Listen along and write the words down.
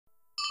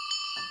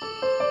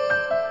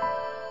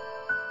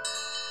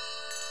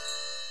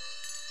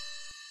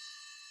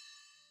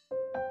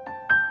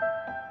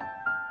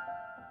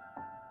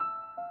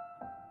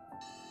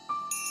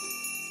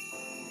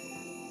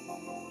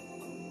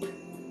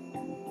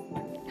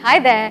Hi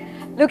there!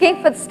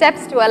 Looking for the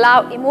steps to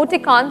allow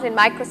emoticons in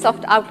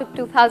Microsoft Outlook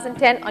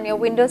 2010 on your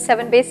Windows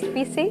 7 based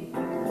PC?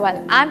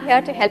 Well, I'm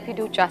here to help you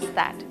do just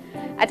that.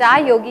 At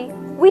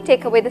iYogi, we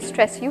take away the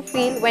stress you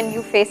feel when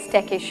you face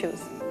tech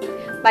issues.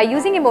 By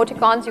using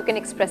emoticons, you can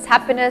express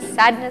happiness,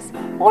 sadness,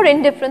 or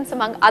indifference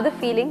among other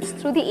feelings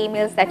through the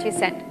emails that you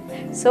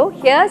send. So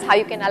here's how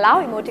you can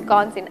allow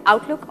emoticons in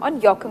Outlook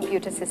on your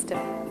computer system.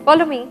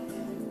 Follow me.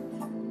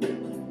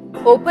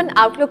 Open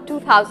Outlook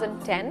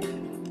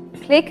 2010.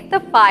 Click the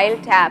File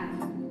tab.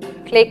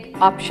 Click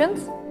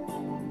Options.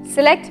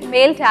 Select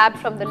Mail tab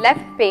from the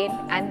left pane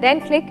and then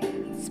click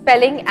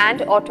Spelling and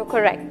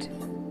Autocorrect.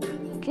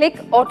 Click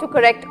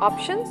Autocorrect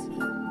Options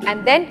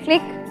and then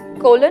click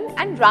colon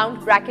and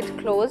round bracket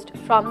closed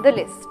from the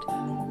list.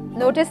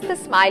 Notice the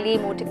smiley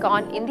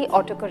emoticon in the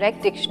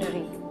autocorrect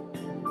dictionary.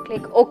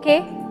 Click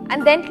OK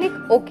and then click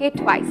OK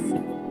twice.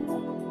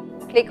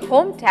 Click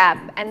Home tab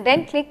and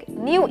then click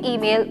New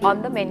Email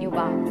on the menu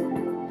bar.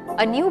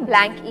 A new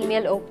blank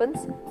email opens.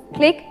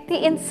 Click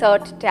the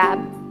Insert tab,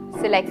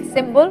 select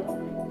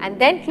Symbol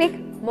and then click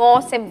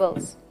More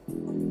Symbols.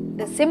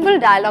 The symbol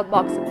dialog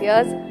box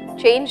appears.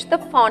 Change the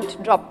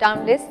font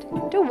drop-down list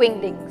to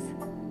Wingdings.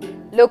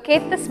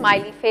 Locate the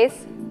smiley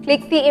face,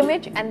 click the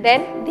image and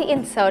then the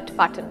Insert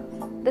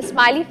button. The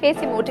smiley face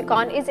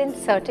emoticon is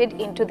inserted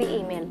into the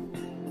email.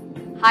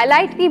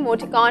 Highlight the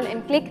emoticon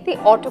and click the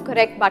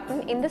Autocorrect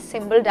button in the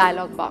symbol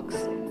dialog box.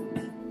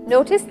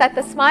 Notice that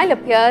the smile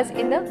appears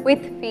in the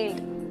With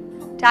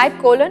field. Type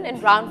colon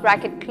and round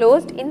bracket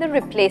closed in the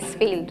Replace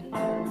field.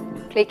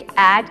 Click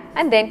Add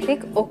and then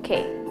click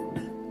OK.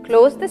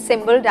 Close the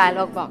symbol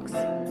dialog box.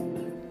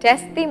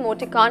 Test the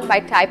emoticon by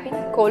typing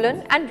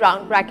colon and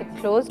round bracket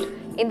closed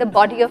in the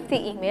body of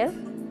the email.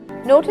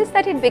 Notice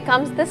that it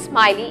becomes the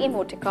smiley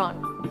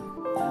emoticon.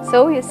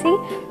 So you see,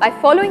 by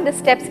following the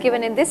steps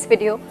given in this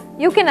video,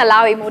 you can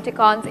allow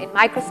emoticons in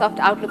Microsoft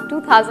Outlook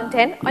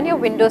 2010 on your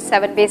Windows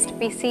 7 based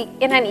PC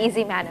in an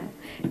easy manner.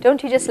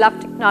 Don't you just love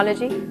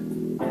technology?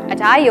 At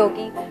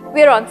iYogi,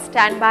 we're on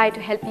standby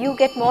to help you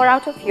get more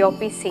out of your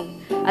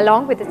PC,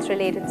 along with its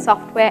related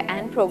software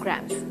and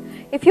programs.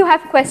 If you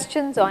have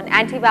questions on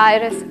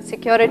antivirus,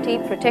 security,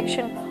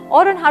 protection,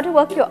 or on how to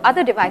work your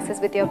other devices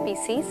with your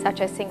PC,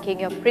 such as syncing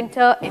your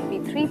printer,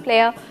 MP3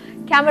 player,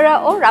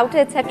 camera or router,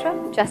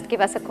 etc., just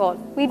give us a call.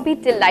 We'd be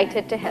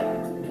delighted to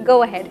help.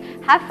 Go ahead,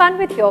 have fun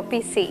with your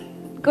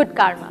PC. Good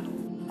karma.